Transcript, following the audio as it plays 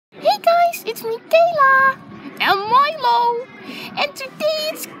it's me, Kayla and Mylo, and today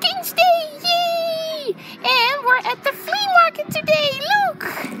it's Kingsday, yay! And we're at the flea market today, look!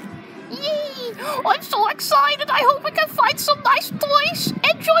 Yay! I'm so excited, I hope we can find some nice toys.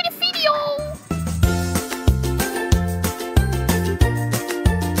 Enjoy the video!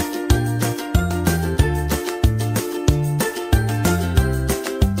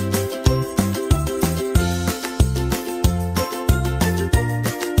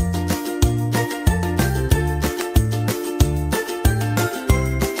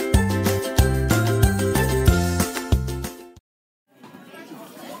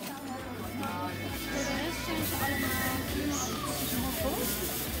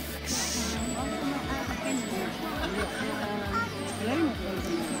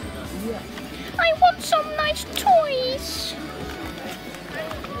 I want some nice toys.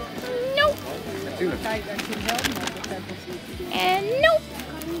 Nope. And nope.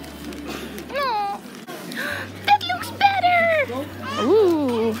 No. That looks better.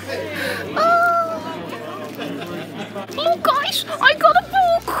 Ooh. Oh. Look guys, I got a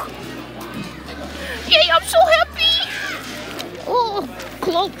book. Yay, I'm so happy. Oh,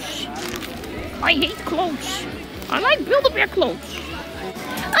 clothes. I hate clothes. I like Build-A-Bear clothes.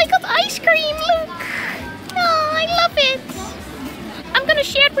 I got ice cream, look! Oh, I love it! I'm gonna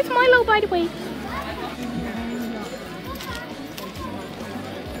share it with Mylo, by the way.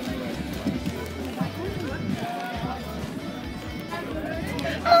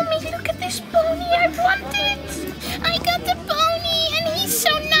 Mommy, look at this pony I wanted! I got the pony and he's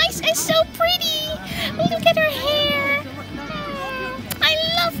so nice and so pretty! Look at her hair! I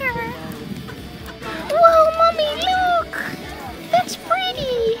love her! Whoa, Mommy, look! That's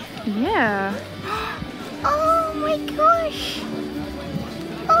pretty! Yeah. Oh my gosh!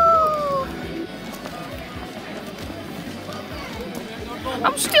 Oh!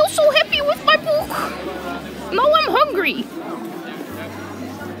 I'm still so happy with my book! Now I'm hungry!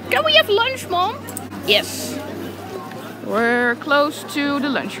 Can we have lunch, Mom? Yes. We're close to the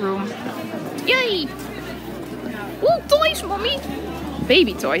lunchroom. Yay! Ooh, toys, Mommy!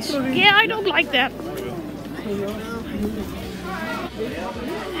 Baby toys. Yeah, I don't like that.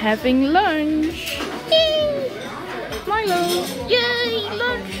 Having lunch. Yay! Mylo. Yay,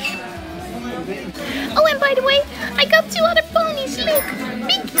 lunch. Oh, and by the way, I got two other ponies. Look,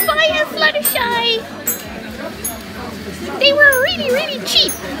 Pinkie Pie and Fluttershy. They were really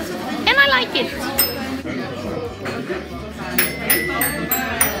cheap, and I like it.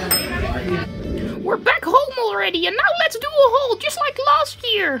 We're back home already, and now let's do a haul just like last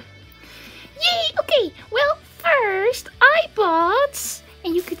year. Yay! Okay, well, first I bought,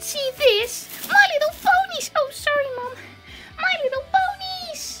 and you could see this, My Little Ponies. Oh, sorry, Mom. My Little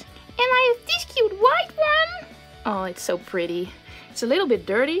Ponies. And I have this cute white one. Oh, it's so pretty. It's a little bit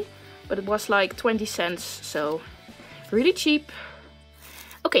dirty, but it was like 20 cents, so really cheap.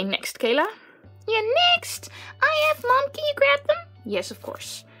 Okay, next, Kayla. Yeah, next. I have, Mom, can you grab them? Yes, of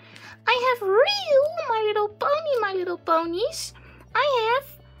course. I have real My Little Ponies. I have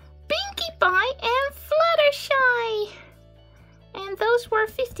Pinkie Pie and Fluttershy. And those were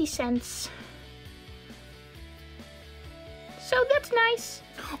 50 cents. So that's nice.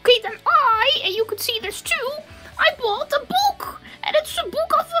 Okay, then and you could see this too, I bought a book. And it's a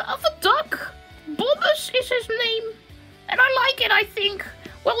book of a duck. Bobbus is his name. And I like it, I think.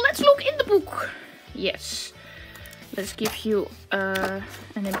 Well, let's look in the book. Yes. Let's give you an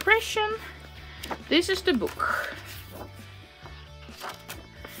impression. This is the book.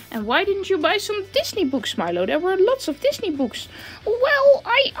 And why didn't you buy some Disney books, Mylo? There were lots of Disney books. Well,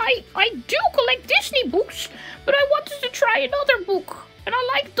 I do collect Disney books, but I wanted to try another book. And I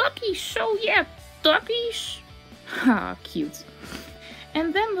like duckies, so yeah, duckies. Ha, cute.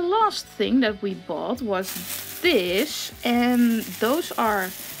 And then the last thing that we bought was this. And those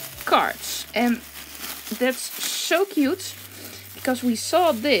are cards. And that's so cute, because we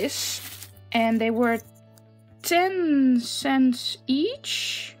saw this and they were 10 cents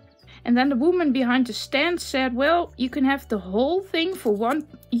each. And then the woman behind the stand said, well, you can have the whole thing for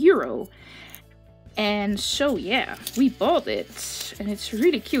 €1. And so yeah, we bought it. And it's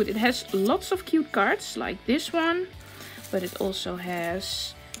really cute. It has lots of cute cards like this one. But it also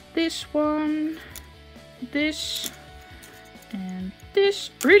has this one, this, and this.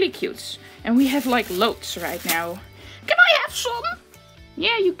 Really cute. And we have like loads right now. Can I have some?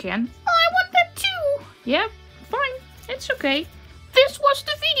 Yeah, you can. Oh, I want that too. Yeah, fine. It's okay. This was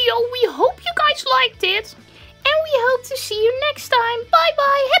the video. We hope you guys liked it. And we hope to see you next time. Bye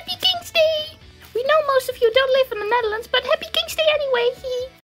bye. Happy King's Day. We know most of you don't live in the Netherlands, but happy King's Day anyway.